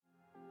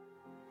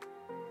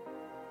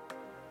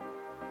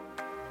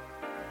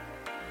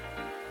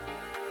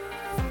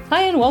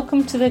Hi and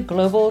welcome to the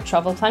Global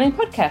Travel Planning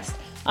Podcast.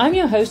 I'm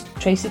your host,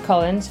 Tracy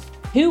Collins,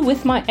 who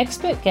with my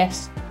expert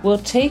guests will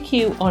take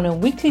you on a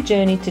weekly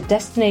journey to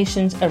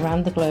destinations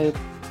around the globe,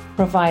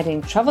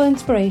 providing travel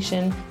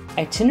inspiration,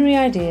 itinerary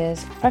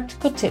ideas,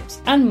 practical tips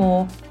and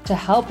more to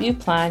help you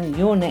plan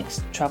your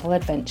next travel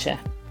adventure.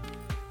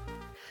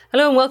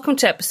 Hello and welcome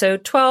to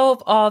episode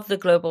 12 of the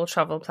Global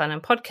Travel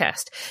Planning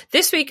Podcast.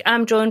 This week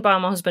I'm joined by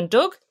my husband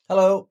Doug.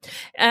 Hello.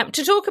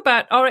 To talk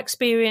about our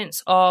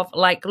experience of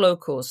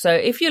LikeLocal. So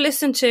if you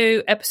listen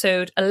to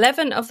episode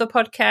 11 of the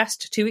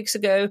podcast 2 weeks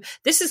ago,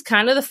 this is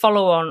kind of the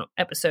follow-on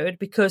episode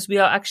because we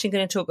are actually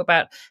going to talk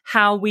about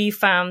how we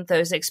found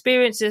those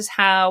experiences,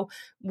 how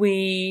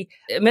we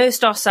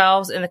immersed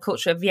ourselves in the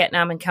culture of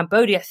Vietnam and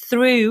Cambodia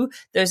through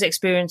those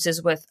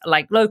experiences with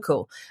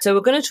LikeLocal. So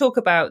we're going to talk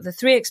about the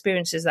three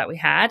experiences that we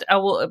had.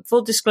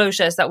 Full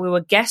disclosure is that we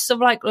were guests of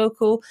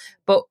LikeLocal,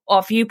 but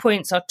our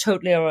viewpoints are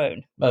totally our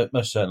own.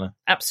 Most certainly.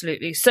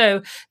 Absolutely.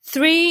 So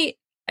three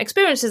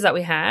experiences that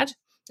we had,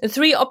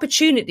 three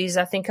opportunities,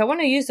 I think I want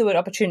to use the word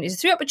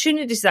opportunities, three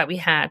opportunities that we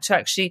had to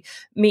actually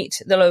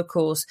meet the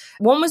locals.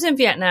 One was in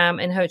Vietnam,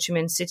 in Ho Chi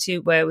Minh City,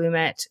 where we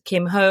met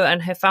Kim Ho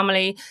and her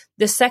family.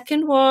 The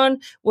second one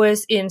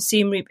was in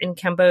Siem Reap in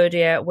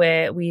Cambodia,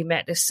 where we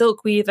met a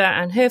silk weaver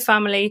and her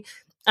family.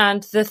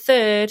 And the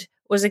third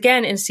was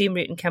again in Siem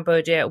Reap in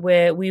Cambodia,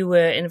 where we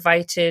were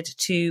invited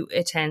to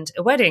attend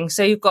a wedding.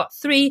 So you've got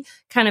three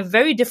kind of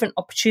very different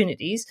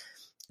opportunities.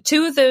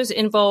 Two of those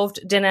involved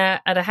dinner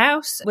at a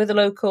house with a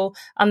local,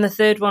 and the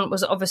third one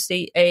was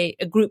obviously a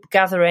group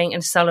gathering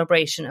and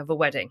celebration of a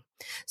wedding.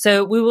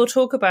 So we will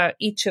talk about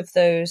each of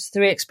those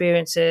three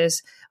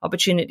experiences,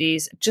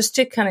 opportunities, just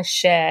to kind of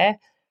share,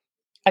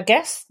 I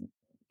guess,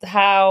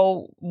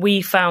 how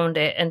we found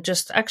it and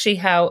just actually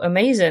how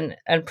amazing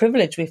and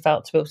privileged we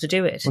felt to be able to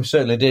do it. We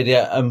certainly did,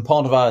 yeah. And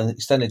part of our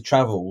extended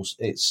travels,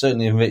 it's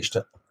certainly enriched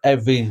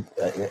every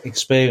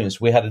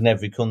experience we had in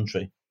every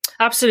country.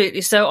 Absolutely.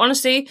 So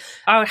honestly,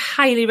 I would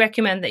highly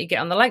recommend that you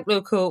get on the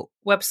LikeLocal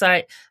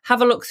website, have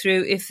a look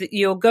through. If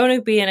you're going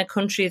to be in a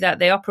country that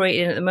they operate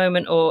in at the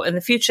moment or in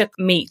the future,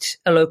 meet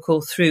a local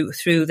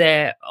through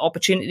their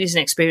opportunities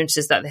and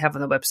experiences that they have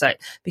on the website,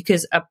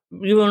 because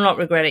you will not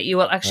regret it. You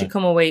will actually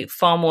come away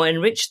far more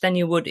enriched than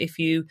you would if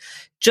you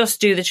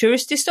just do the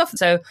touristy stuff.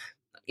 So,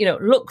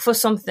 look for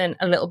something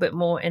a little bit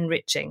more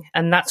enriching,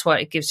 and that's what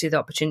it gives you the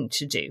opportunity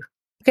to do.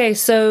 Okay,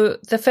 so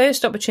the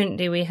first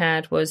opportunity we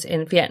had was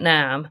in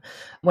Vietnam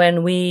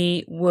when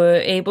we were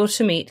able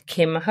to meet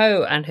Kim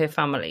Ho and her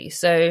family.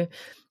 So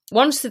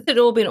once it had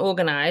all been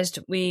organised,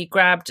 we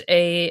grabbed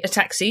a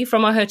taxi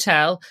from our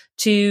hotel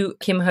to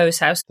Kim Ho's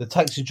house. The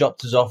taxi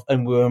dropped us off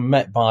and we were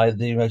met by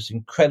the most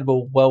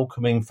incredible,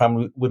 welcoming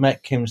family. We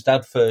met Kim's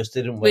dad first,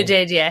 didn't we? We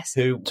did, yes.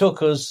 Who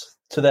took us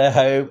to their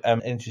home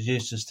and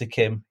introduced us to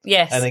Kim.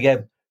 Yes. And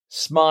again,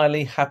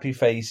 smiley, happy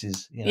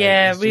faces.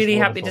 Really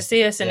happy to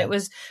see us, and it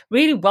was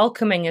really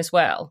welcoming as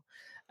well.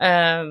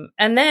 And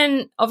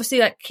then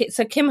obviously,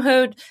 so Kim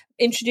Ho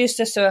introduced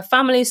us to her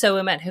family, so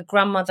we met her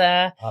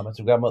grandmother. I met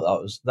her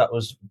grandmother. That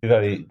was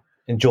very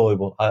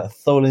enjoyable. I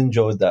thoroughly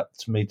enjoyed that,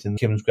 meeting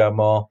Kim's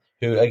grandma,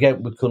 who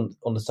again we couldn't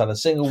understand a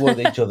single word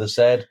each other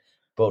said,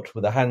 but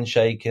with a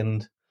handshake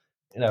and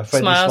friendly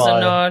smiles smile,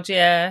 and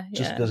nod,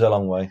 just goes a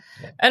long way.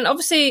 Yeah. And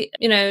obviously,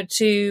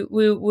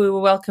 we were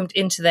welcomed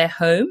into their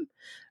home.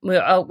 We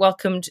were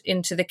welcomed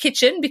into the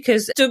kitchen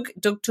because Doug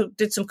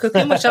did some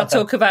cooking, which I'll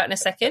talk about in a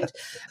second.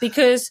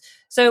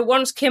 So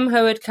once Kim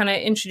Ho had kind of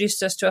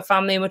introduced us to her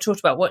family and we talked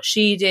about what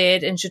she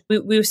did, and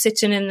we were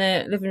sitting in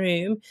the living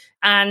room,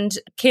 and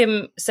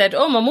Kim said,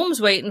 "Oh, my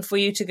mum's waiting for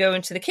you to go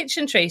into the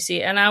kitchen,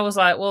 Tracy." And I was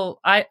like, "Well,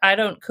 I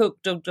don't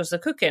cook. Doug does the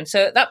cooking." So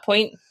at that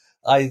point,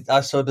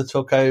 I sort of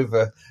took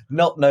over,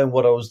 not knowing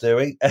what I was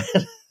doing.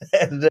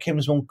 And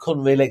Kim's mum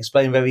couldn't really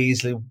explain very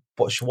easily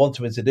what she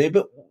wanted me to do,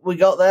 but we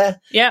got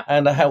there. Yeah.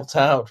 And I helped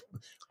out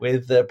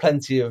with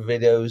plenty of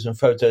videos and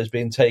photos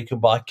being taken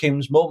by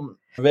Kim's mum,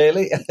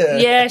 really.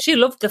 Yeah, she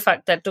loved the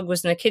fact that Doug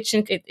was in the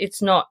kitchen.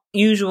 It's not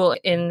usual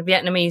in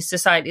Vietnamese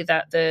society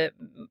that the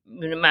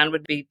man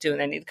would be doing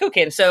any of the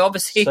cooking. So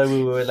obviously... So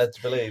we were led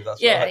to believe,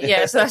 that's right.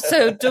 Yeah.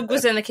 So Doug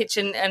was in the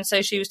kitchen, and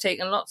so she was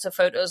taking lots of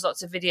photos,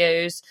 lots of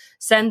videos,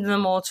 sending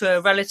them all to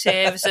her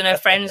relatives and her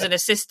friends and her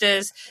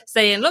sisters,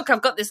 saying, "Look,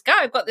 I've got this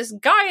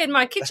guy in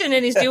my kitchen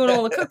and he's doing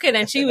all the cooking."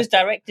 And she was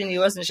directing you,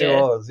 wasn't she? She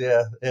was,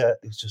 yeah. It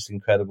was just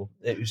incredible.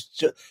 It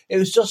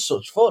was just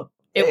such fun.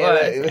 It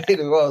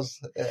really was.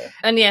 Yeah.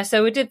 And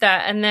so we did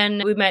that. And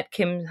then we met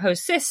Kim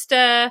Ho's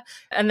sister.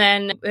 And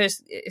then her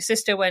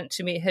sister went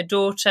to meet her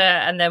daughter.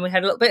 And then we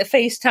had a little bit of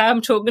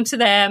FaceTime talking to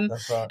them.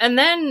 That's right. And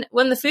then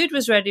when the food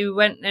was ready, we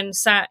went and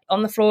sat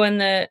on the floor in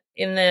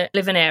the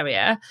living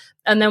area.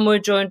 And then we were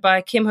joined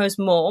by Kim Ho's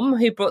mom,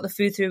 who brought the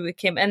food through with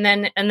Kim, and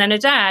then her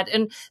dad.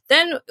 And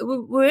then we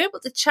were able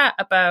to chat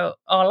about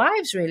our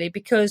lives, really,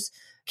 because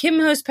Kim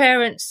Ho's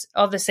parents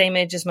are the same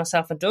age as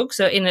myself and Doug,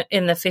 so in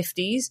the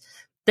 50s.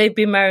 They've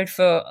been married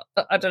for,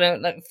 I don't know,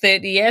 like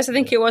 30 years, I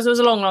think it was. It was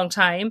a long, long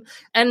time.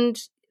 And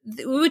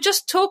we were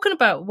just talking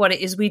about what it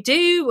is we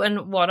do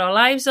and what our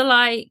lives are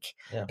like,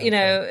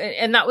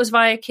 and that was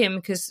via Kim,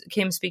 because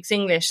Kim speaks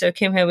English. So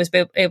Kim here was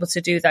able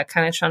to do that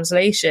kind of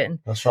translation.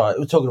 That's right.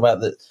 We're talking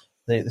about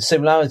the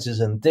similarities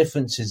and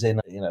differences in,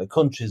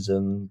 countries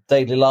and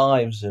daily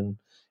lives and,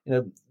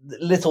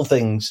 little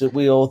things that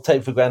we all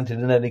take for granted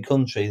in any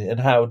country and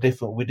how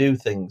different we do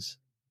things.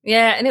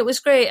 Yeah, and it was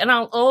great. And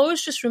I'll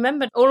always just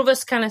remember all of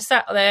us kind of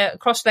sat there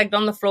cross-legged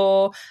on the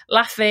floor,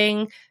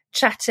 laughing,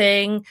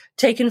 chatting,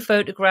 taking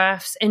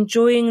photographs,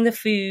 enjoying the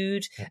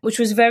food, which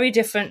was very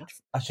different.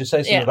 I should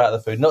say something about the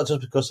food, not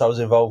just because I was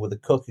involved with the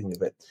cooking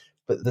of it,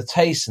 but the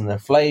taste and the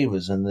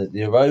flavours and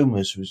the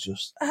aromas was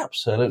just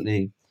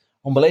absolutely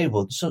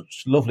unbelievable.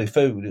 Such lovely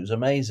food. It was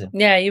amazing.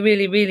 Yeah, you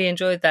really, really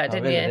enjoyed that,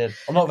 didn't you? Did.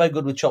 I'm not very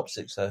good with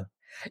chopsticks, though.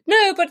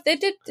 No, but they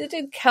did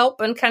help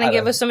and kind of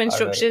give us some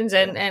instructions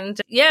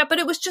but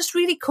it was just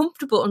really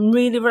comfortable and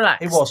really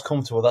relaxed. It was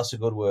comfortable. That's a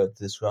good word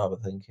to describe,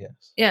 I think, yes.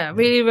 Yeah,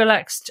 really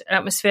relaxed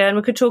atmosphere. And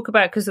we could talk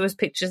about, because there was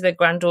pictures of their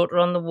granddaughter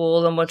on the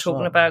wall, and we're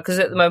talking about, because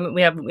at the moment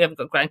we haven't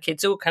got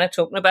grandkids, so we're kind of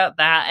talking about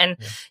that. And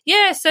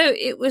so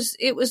it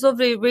was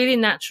lovely, really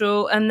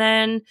natural. And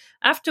then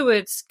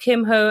afterwards,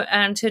 Kim Ho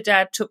and her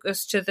dad took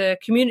us to the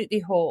community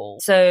hall.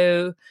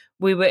 So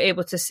we were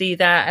able to see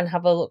that and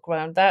have a look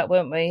around that,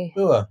 weren't we?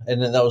 We were,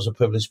 and that was a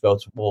privilege to be able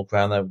to walk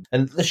around there.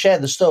 And they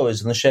shared the stories,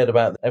 and they shared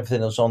about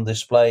everything that's on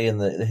display and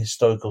the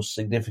historical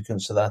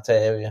significance of that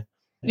area.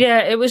 Yeah,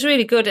 it was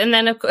really good. And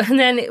then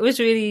it was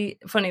really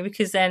funny,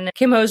 because then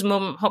Kim Ho's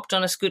mum hopped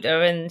on a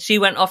scooter and she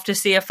went off to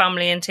see her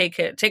family and take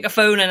a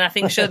phone and I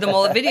think show them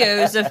all the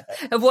videos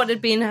of what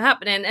had been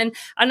happening. And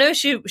I know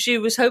she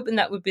was hoping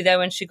that we'd be there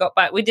when she got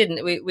back. We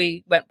didn't.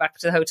 We went back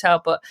to the hotel,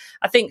 but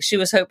I think she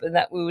was hoping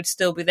that we would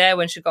still be there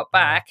when she got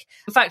back.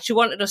 In fact, she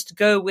wanted us to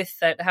go with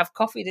her to have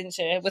coffee, didn't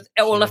she, with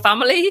all the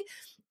family.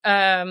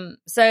 So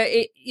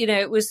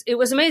it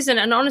was amazing.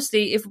 And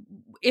honestly,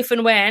 if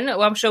and when,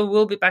 I'm sure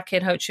we'll be back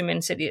in Ho Chi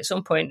Minh City at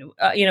some point,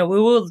 we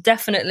will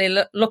definitely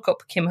look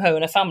up Kim Ho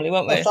and her family,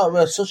 won't we? That's right, we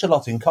have such a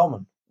lot in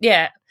common.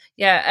 Yeah,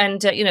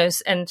 and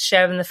and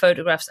sharing the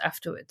photographs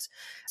afterwards.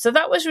 So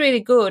that was really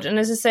good. And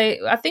as I say,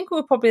 I think we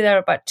were probably there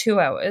about 2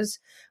 hours.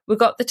 We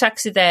got the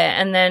taxi there,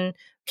 and then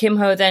Kim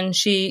Ho, then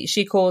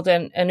she called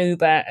an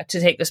Uber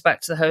to take us back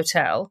to the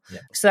hotel. Yeah.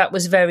 So that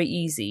was very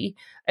easy.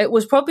 It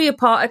was probably a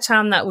part of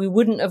town that we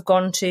wouldn't have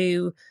gone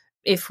to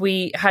if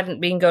we hadn't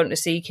been going to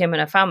see Kim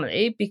and her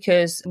family,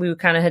 because we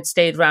kind of had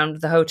stayed around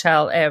the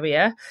hotel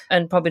area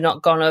and probably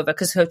not gone over,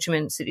 because Ho Chi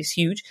Minh City is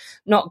huge,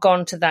 not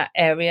gone to that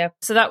area.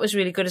 So that was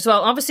really good as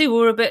well. Obviously, we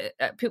were a bit,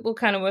 people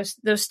kind of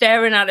were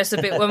staring at us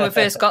a bit when we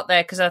first got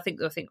there, because I think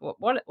they'll think,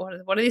 what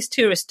are these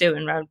tourists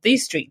doing around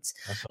these streets?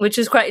 Which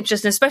was quite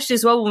interesting, especially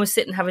as well when we're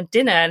sitting having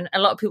dinner and a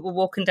lot of people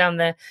walking down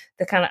the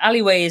kind of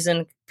alleyways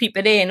and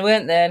peeping in,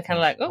 weren't there? And kind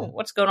of like, oh,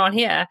 what's going on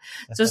here?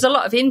 So there's a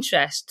lot of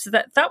interest. So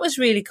that was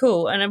really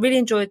cool. And I really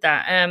enjoyed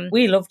that.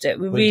 We loved it.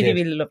 We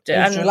really loved it.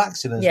 It was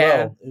relaxing as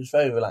well. It was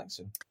very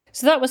relaxing.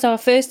 So that was our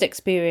first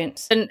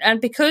experience.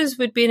 And because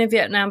we'd been in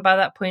Vietnam by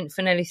that point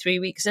for nearly 3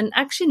 weeks and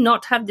actually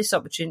not had this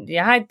opportunity,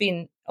 I had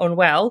been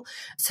unwell.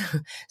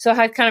 So I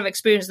had kind of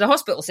experienced the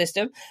hospital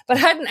system, but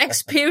hadn't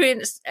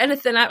experienced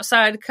anything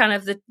outside kind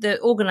of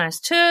the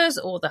organised tours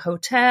or the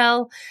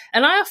hotel.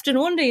 And I often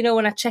wonder,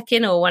 when I check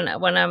in or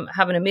when I'm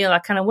having a meal, I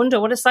kind of wonder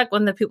what it's like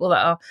when the people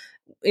that are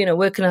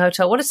work in a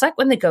hotel, what it's like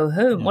when they go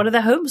home. Yeah. What are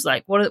their homes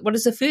like? What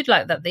is the food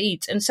like that they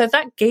eat? And so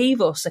that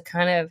gave us a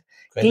kind of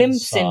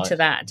glimpse into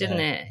that,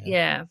 didn't it?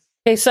 Yeah.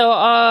 Okay, so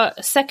our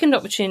second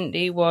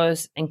opportunity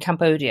was in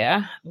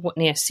Cambodia,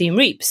 near Siem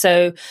Reap.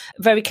 So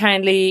very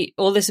kindly,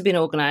 all this had been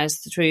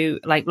organised through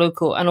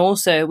LikeLocal, and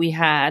also we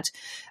had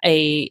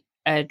a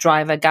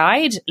driver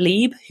guide,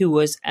 Lieb, who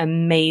was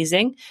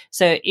amazing.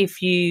 So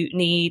if you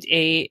need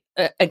a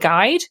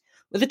guide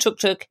with a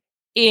tuk-tuk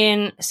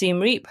in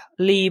Siem Reap,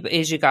 Lieb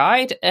is your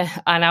guide,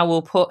 and I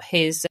will put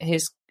his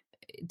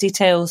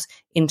details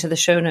into the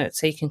show notes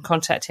so you can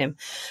contact him,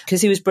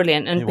 because he was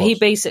brilliant. And he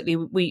basically,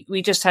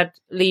 we just had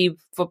Lieb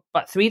for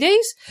about 3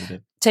 days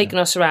taking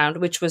us around,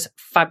 which was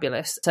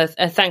fabulous. So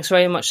thanks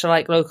very much to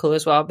LikeLocal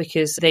as well,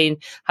 because they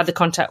had the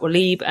contact with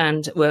Lieb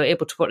and were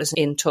able to put us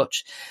in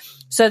touch.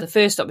 So the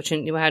first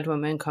opportunity we had when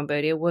we were in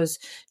Cambodia was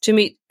to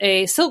meet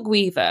a silk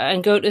weaver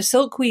and go to a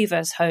silk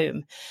weaver's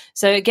home.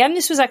 So again,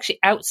 this was actually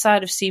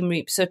outside of Siem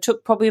Reap. So it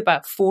took probably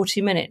about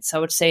 40 minutes, I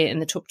would say, in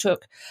the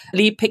tuk-tuk.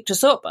 Lee picked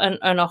us up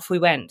and off we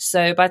went.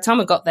 So by the time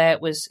we got there,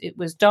 it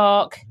was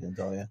dark.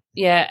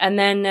 Yeah. And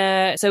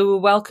then, so we were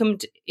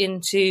welcomed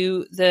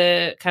into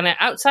the kind of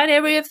outside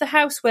area of the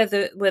house where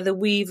the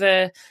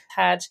weaver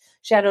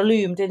she had a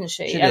loom, didn't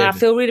she? And I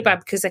feel really bad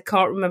because I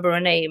can't remember her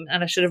name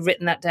and I should have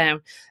written that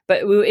down.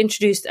 But we were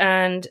introduced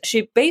and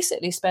she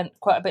basically spent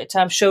quite a bit of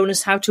time showing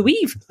us how to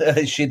weave.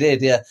 She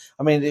did, yeah.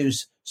 I mean, it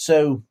was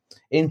so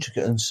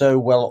intricate and so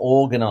well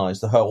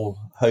organised, the whole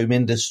home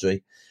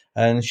industry.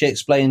 And she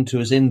explained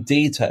to us in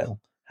detail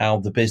how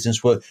the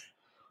business worked.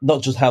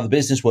 Not just how the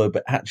business worked,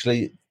 but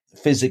actually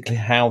physically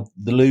how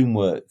the loom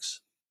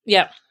works.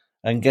 Yeah.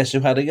 And guess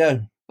who had a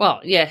go? Well,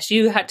 yes,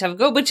 you had to have a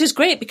go, which is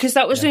great because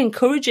that was really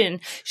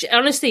encouraging.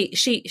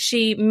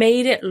 She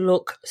made it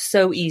look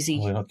so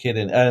easy. We're not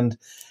kidding. And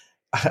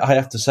I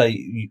have to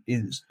say,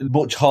 it's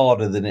much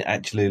harder than it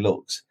actually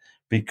looks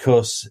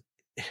because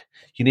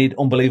you need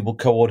unbelievable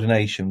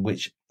coordination,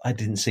 which I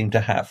didn't seem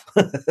to have.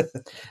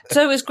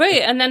 So it was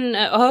great. And then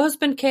her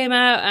husband came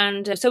out,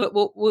 and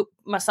so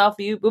myself,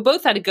 we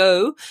both had a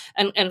go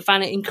and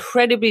found it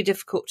incredibly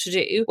difficult to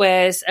do.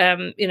 Whereas,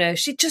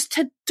 she just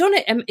had done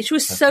it. And she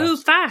was so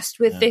fast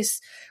with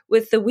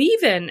with the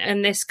weaving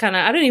and this kind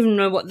of, I don't even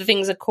know what the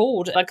things are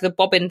called, like the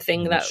bobbin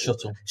thing.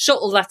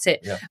 Shuttle, that's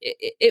it. Yeah.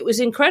 It was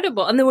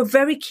incredible. And they were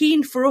very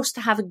keen for us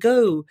to have a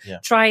go,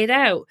 try it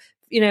out.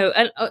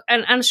 And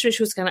Anna-Trish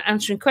was kind of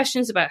answering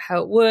questions about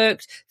how it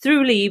worked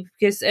through Lee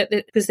because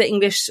the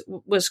English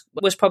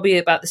was probably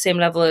about the same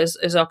level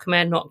as our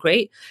Khmer, not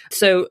great.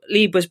 So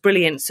Lee was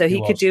brilliant, so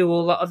he could do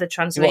all the other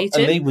translating.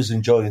 And Lee was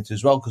enjoying it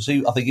as well because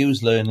I think he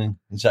was learning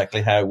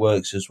exactly how it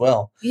works as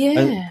well. Yeah.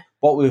 And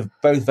what we were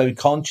both very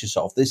conscious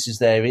of, this is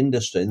their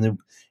industry, and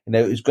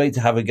it was great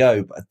to have a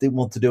go, but I didn't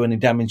want to do any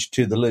damage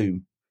to the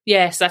loom.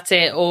 Yes, that's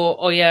it. Or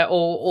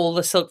all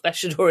the silk that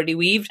she'd already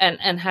weaved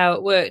and how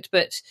it worked.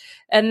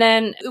 And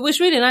then it was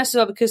really nice as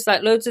well because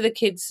like loads of the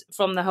kids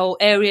from the whole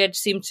area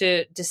seemed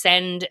to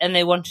descend and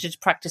they wanted to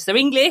practice their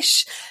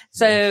English.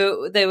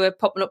 So they were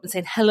popping up and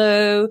saying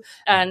hello.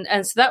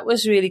 And so that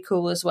was really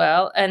cool as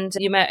well. And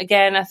you met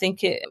again, I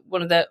think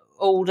one of the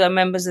older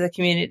members of the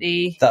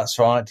community. That's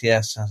right.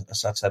 Yes.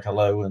 I said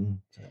hello and...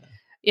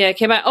 Yeah,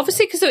 came out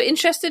obviously because they were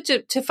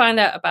interested to find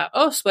out about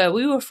us, where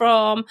we were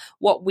from,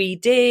 what we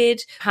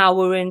did, how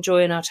we were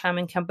enjoying our time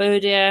in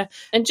Cambodia,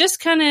 and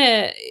just kind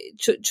of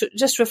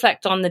just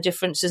reflect on the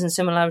differences and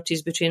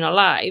similarities between our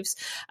lives.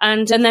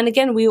 And then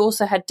again, we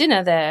also had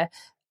dinner there,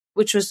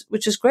 which was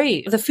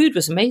great. The food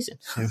was amazing.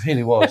 It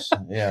really was.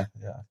 Yeah.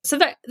 So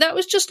that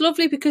was just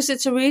lovely because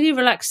it's a really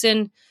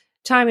relaxing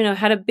time.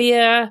 Had a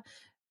beer,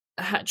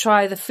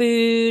 try the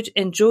food,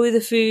 enjoy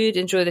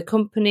the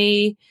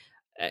company.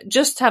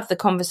 Just have the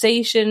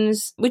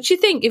conversations, which you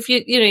think if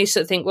you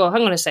sort of think, well,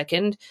 hang on a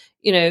second,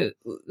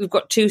 we've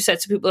got two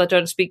sets of people that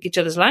don't speak each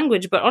other's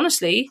language, but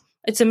honestly,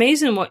 it's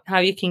amazing how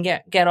you can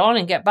get on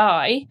and get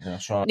by.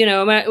 That's right.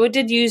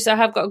 I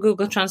have got a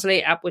Google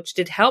Translate app, which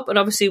did help. And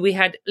obviously we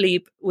had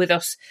Lee with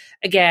us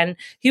again,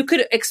 who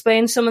could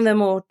explain some of the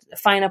more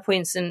finer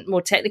points and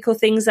more technical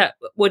things that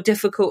were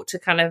difficult to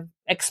kind of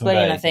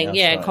explain,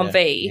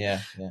 convey. Yeah.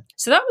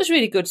 So that was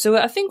really good. So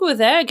I think we were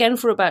there again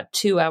for about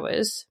 2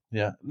 hours.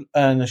 Yeah.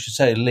 And I should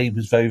say Lee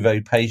was very, very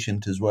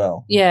patient as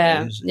well.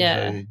 Yeah.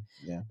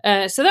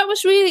 So that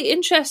was really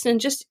interesting.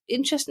 Just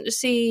interesting to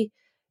see,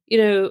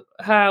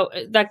 how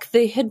like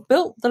they had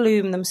built the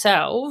loom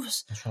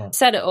themselves, right.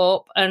 Set it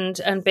up,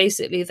 and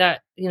basically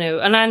that,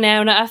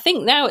 and I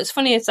think now it's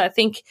funny. I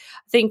think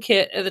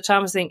at the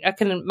time I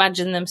can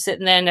imagine them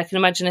sitting there, and I can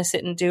imagine her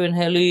sitting doing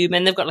her loom,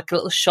 and they've got like a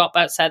little shop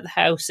outside the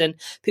house, and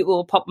people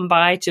were popping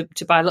by to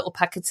buy little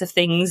packets of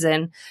things,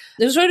 and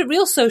it was really a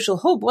real social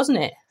hub, wasn't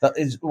it?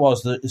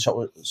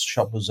 The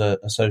shop was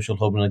a social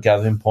hub and a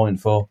gathering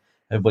point for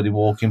everybody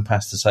walking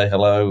past to say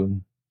hello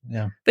and.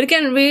 Yeah. But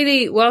again,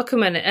 really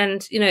welcoming.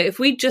 And, if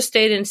we just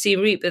stayed in Siem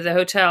Reap at the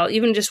hotel,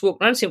 even just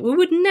walked around Siem, we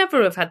would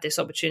never have had this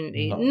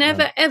opportunity.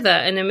 Ever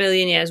in a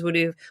million years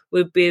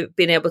would be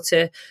been able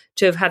to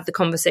have had the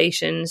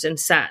conversations and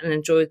sat and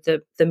enjoyed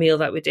the meal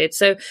that we did.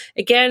 So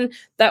again,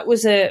 that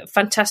was a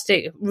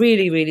fantastic,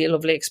 really, really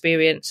lovely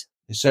experience.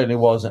 It certainly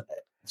was. It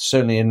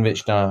certainly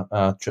enriched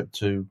our trip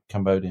to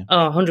Cambodia.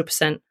 Oh,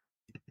 100%.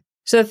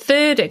 So the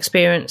third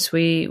experience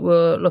we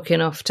were lucky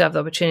enough to have the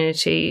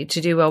opportunity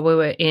to do while we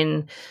were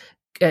in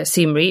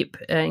Siem Reap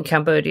in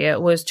Cambodia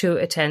was to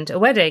attend a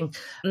wedding.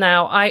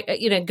 Now,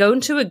 going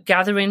to a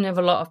gathering of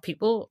a lot of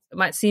people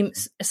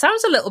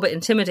sounds a little bit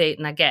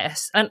intimidating, I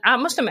guess. And I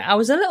must admit, I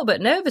was a little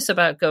bit nervous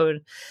about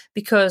going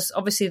because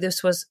obviously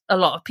this was a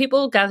lot of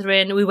people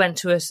gathering. We went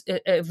to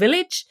a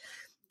village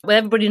where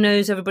everybody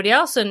knows everybody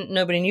else and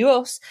nobody knew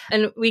us.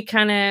 And we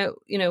kind of,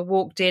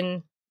 walked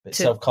in.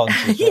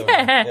 Self-conscious.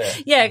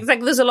 Yeah,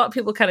 exactly. There's a lot of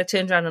people kind of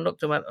turned around and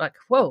looked and went like,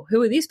 whoa,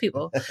 who are these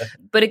people?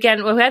 But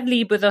again, we had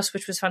Lee with us,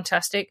 which was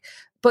fantastic.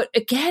 But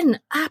again,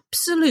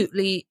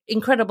 absolutely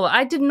incredible.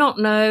 I did not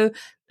know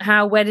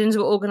how weddings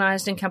were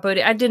organized in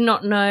Cambodia. I did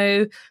not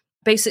know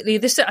basically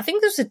this. I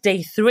think this was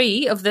day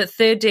 3 of the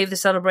third day of the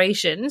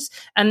celebrations.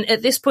 And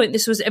at this point,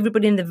 this was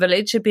everybody in the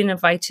village had been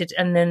invited,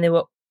 and then they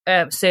were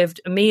served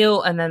a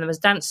meal, and then there was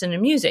dancing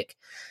and music.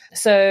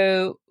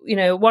 So,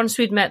 once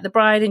we'd met the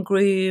bride and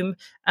groom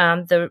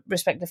and the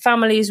respective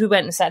families, we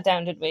went and sat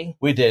down, didn't we?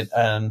 We did.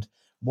 And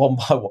one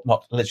by one,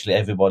 not literally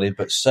everybody,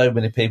 but so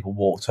many people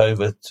walked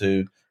over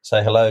to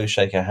say hello,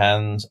 shake our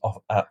hands,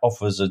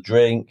 offer us a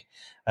drink,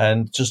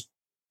 and just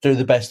do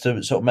the best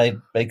to sort of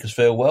make us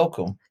feel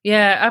welcome.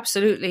 Yeah,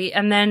 absolutely.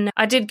 And then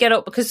I did get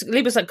up because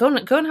Lee was like, go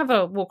and have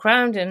a walk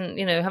around and,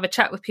 have a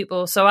chat with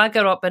people. So I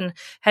got up and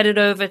headed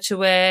over to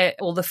where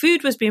all the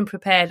food was being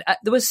prepared.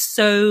 There was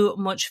so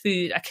much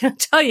food. I can't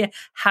tell you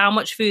how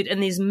much food,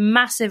 and these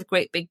massive,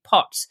 great big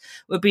pots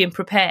were being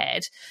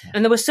prepared.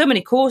 And there were so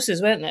many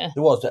courses, weren't there?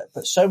 There was,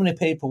 but so many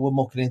people were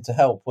mucking in to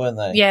help, weren't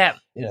they? Yeah.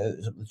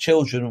 The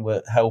children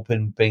were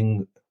helping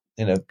bring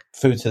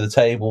food to the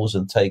tables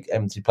and take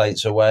empty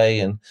plates away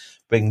and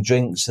bring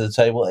drinks to the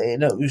table. It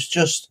was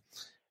just,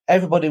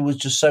 everybody was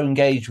just so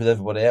engaged with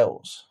everybody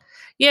else.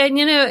 Yeah, and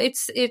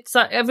it's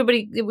like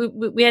everybody.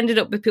 We ended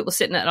up with people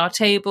sitting at our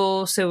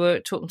table, so we're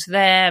talking to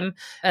them.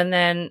 And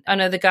then I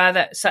know the guy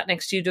that sat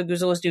next to you, Doug,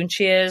 was always doing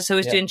cheers. So he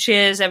was doing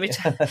cheers every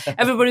time.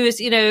 Everybody was,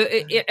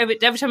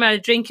 every time I had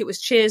a drink, it was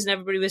cheers, and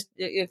everybody was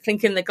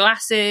clinking the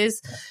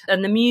glasses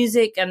and the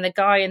music. And the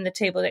guy in the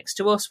table next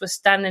to us was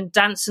standing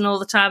dancing all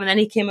the time. And then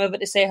he came over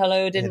to say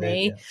hello, didn't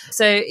he? Yeah.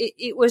 So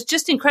it was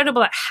just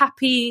incredible, like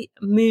happy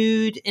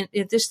mood in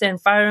just the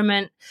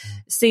environment,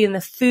 seeing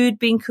the food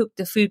being cooked,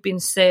 the food being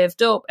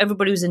served up.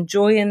 Everybody was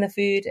enjoying the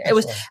food. It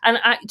was, and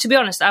to be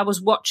honest, I was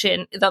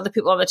watching the other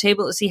people on the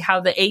table to see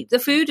how they ate the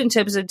food in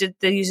terms of, did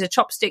they use the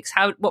chopsticks?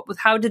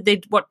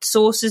 What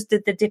sauces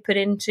did they dip it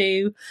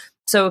into?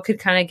 So I could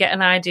kind of get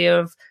an idea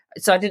of.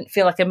 So I didn't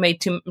feel like I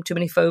made too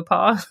many faux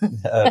pas.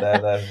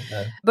 No.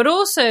 But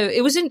also,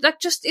 it was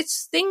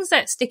it's things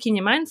that stick in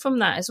your mind from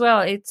that as well.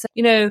 It's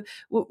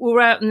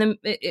we're out in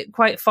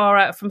quite far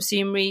out from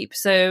Siem Reap,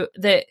 so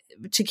that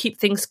to keep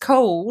things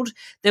cold,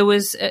 there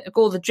was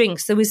all the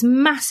drinks. There was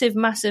massive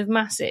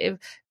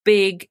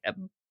big.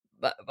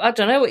 I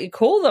don't know what you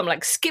call them,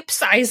 like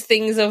skip-sized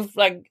things of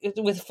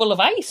with full of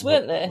ice,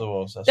 weren't there? There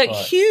was, that's right.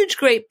 Huge,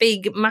 great,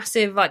 big,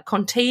 massive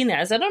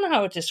containers. I don't know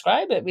how to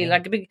describe it. Really,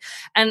 like a big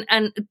and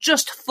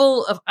just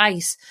full of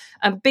ice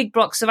and big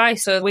blocks of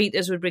ice. So the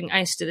waiters would bring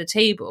ice to the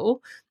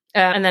table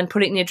and then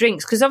put it in your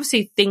drinks because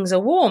obviously things are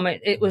warm.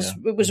 It was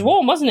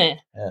warm, wasn't it?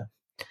 Yeah,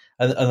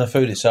 and the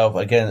food itself,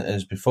 again,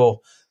 as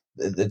before,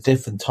 the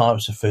different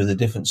types of food, the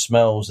different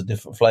smells, the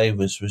different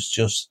flavors was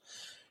just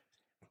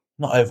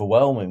not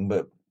overwhelming,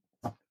 but.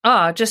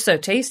 Just so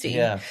tasty.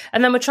 Yeah.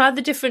 And then we tried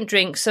the different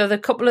drinks. So the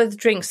couple of the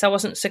drinks I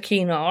wasn't so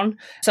keen on.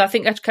 So I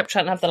think I kept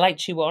trying to have the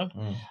lychee one.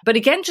 But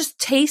again, just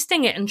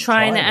tasting it and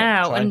trying it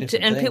out. And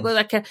people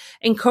were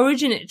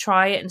encouraging it to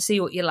try it and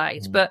see what you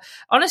liked. But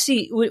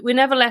honestly, we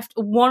never left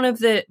one of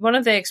the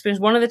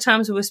experience, one of the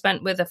times we were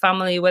spent with a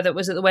family, whether it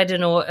was at the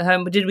wedding or at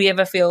home, did we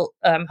ever feel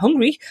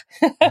hungry?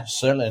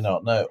 Certainly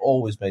not. No,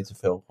 always made to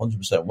feel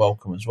 100%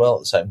 welcome as well at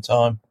the same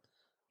time.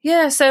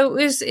 Yeah, so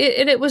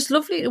it was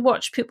lovely to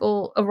watch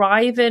people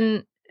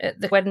arriving at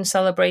the wedding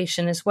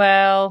celebration as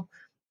well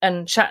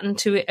and chatting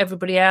to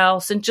everybody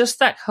else and just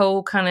that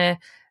whole kind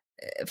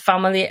of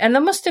family. And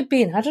there must have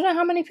been, I don't know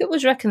how many people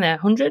do you reckon there,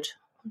 100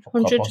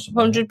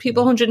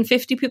 people,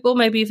 150 people,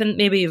 maybe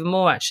even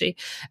more actually.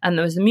 And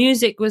there was the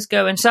music was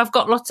going. So I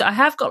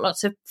have got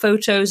lots of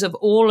photos of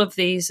all of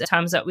these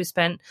times that we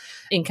spent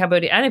in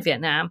Cambodia and in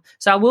Vietnam.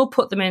 So I will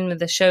put them in with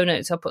the show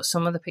notes. I'll put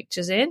some of the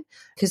pictures in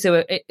because they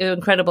were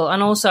incredible.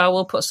 And also I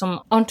will put some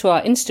onto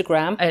our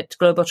Instagram at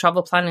Global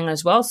Travel Planning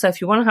as well. So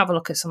if you want to have a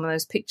look at some of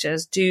those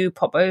pictures, do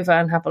pop over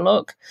and have a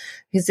look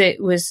because it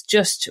was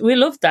just, we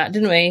loved that,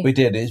 didn't we? We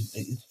did.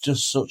 It's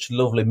just such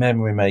lovely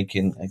memory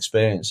making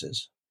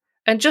experiences.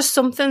 And just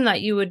something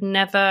that you would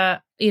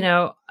never,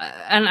 and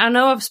I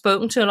know I've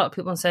spoken to a lot of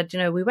people and said,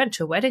 we went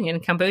to a wedding in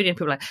Cambodia and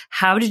people were like,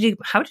 how did you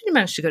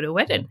manage to go to a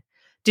wedding?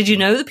 Did you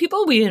know the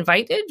people we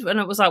invited? And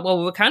it was like,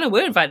 well, we kind of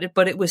were invited,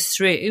 but it was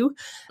through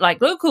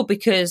LikeLocal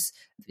because,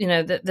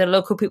 the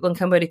local people in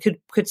Cambodia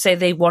could say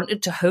they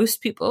wanted to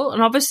host people.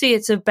 And obviously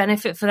it's a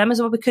benefit for them as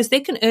well because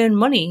they can earn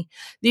money.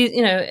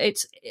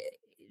 It's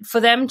for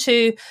them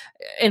to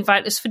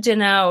invite us for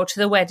dinner or to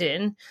the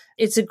wedding.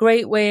 It's a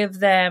great way of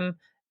them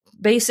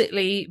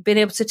basically being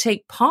able to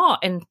take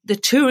part in the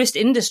tourist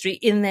industry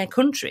in their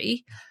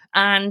country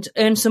and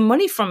earn some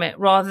money from it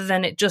rather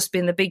than it just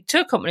being the big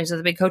tour companies or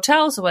the big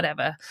hotels or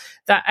whatever.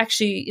 That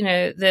actually,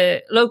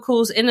 the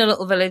locals in a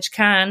little village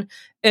can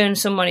earn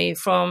some money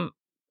from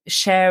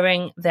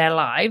sharing their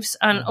lives.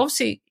 And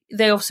obviously,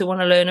 they also want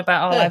to learn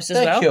about our lives as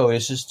well. They're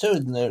curious as to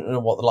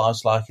what the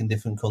life's like in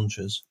different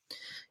countries.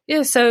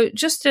 Yeah, so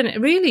just a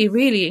really,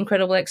 really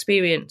incredible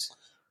experience.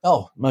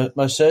 Oh,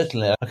 most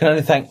certainly. I can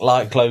only thank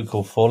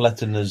LikeLocal for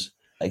letting us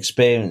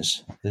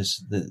experience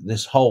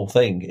this whole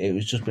thing. It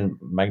was just been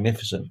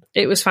magnificent.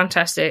 It was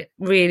fantastic,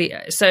 really.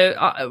 So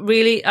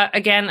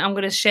again, I'm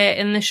going to share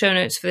in the show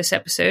notes for this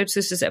episode. So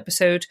this is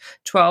episode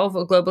 12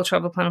 of Global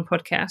Travel Planning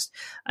Podcast.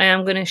 I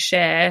am going to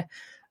share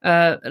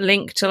a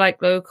link to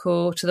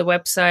LikeLocal, to the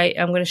website.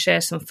 I'm going to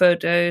share some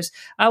photos.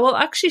 I will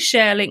actually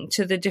share a link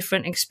to the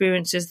different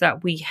experiences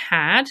that we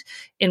had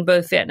in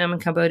both Vietnam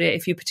and Cambodia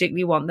if you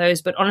particularly want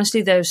those. But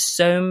honestly, there's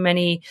so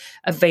many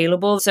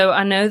available. So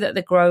I know that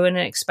they're growing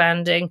and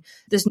expanding.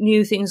 There's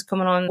new things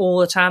coming on all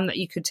the time that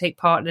you could take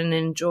part in and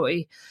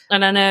enjoy.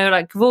 And I know,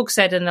 like Vorg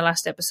said in the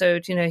last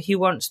episode, he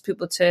wants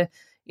people to,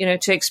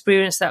 to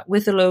experience that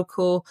with the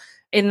local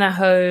in their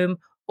home,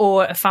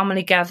 or a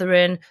family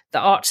gathering, the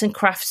arts and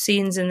crafts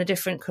scenes in the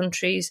different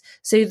countries.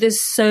 So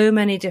there's so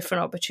many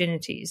different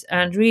opportunities.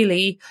 And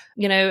really,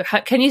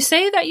 can you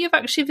say that you've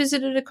actually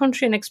visited a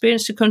country and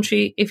experienced a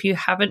country if you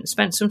haven't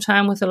spent some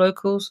time with the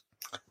locals?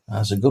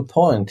 That's a good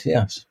point,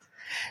 yes.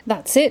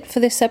 That's it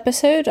for this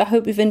episode. I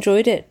hope you've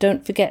enjoyed it.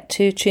 Don't forget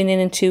to tune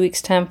in 2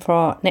 weeks' time for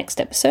our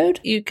next episode.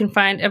 You can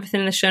find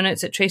everything in the show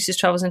notes at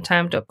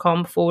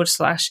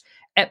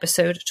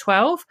tracystravelsintime.com/episode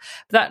 12.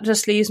 That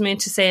just leaves me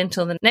to say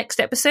until the next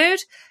episode,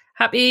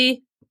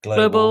 happy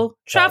global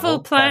travel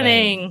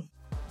planning.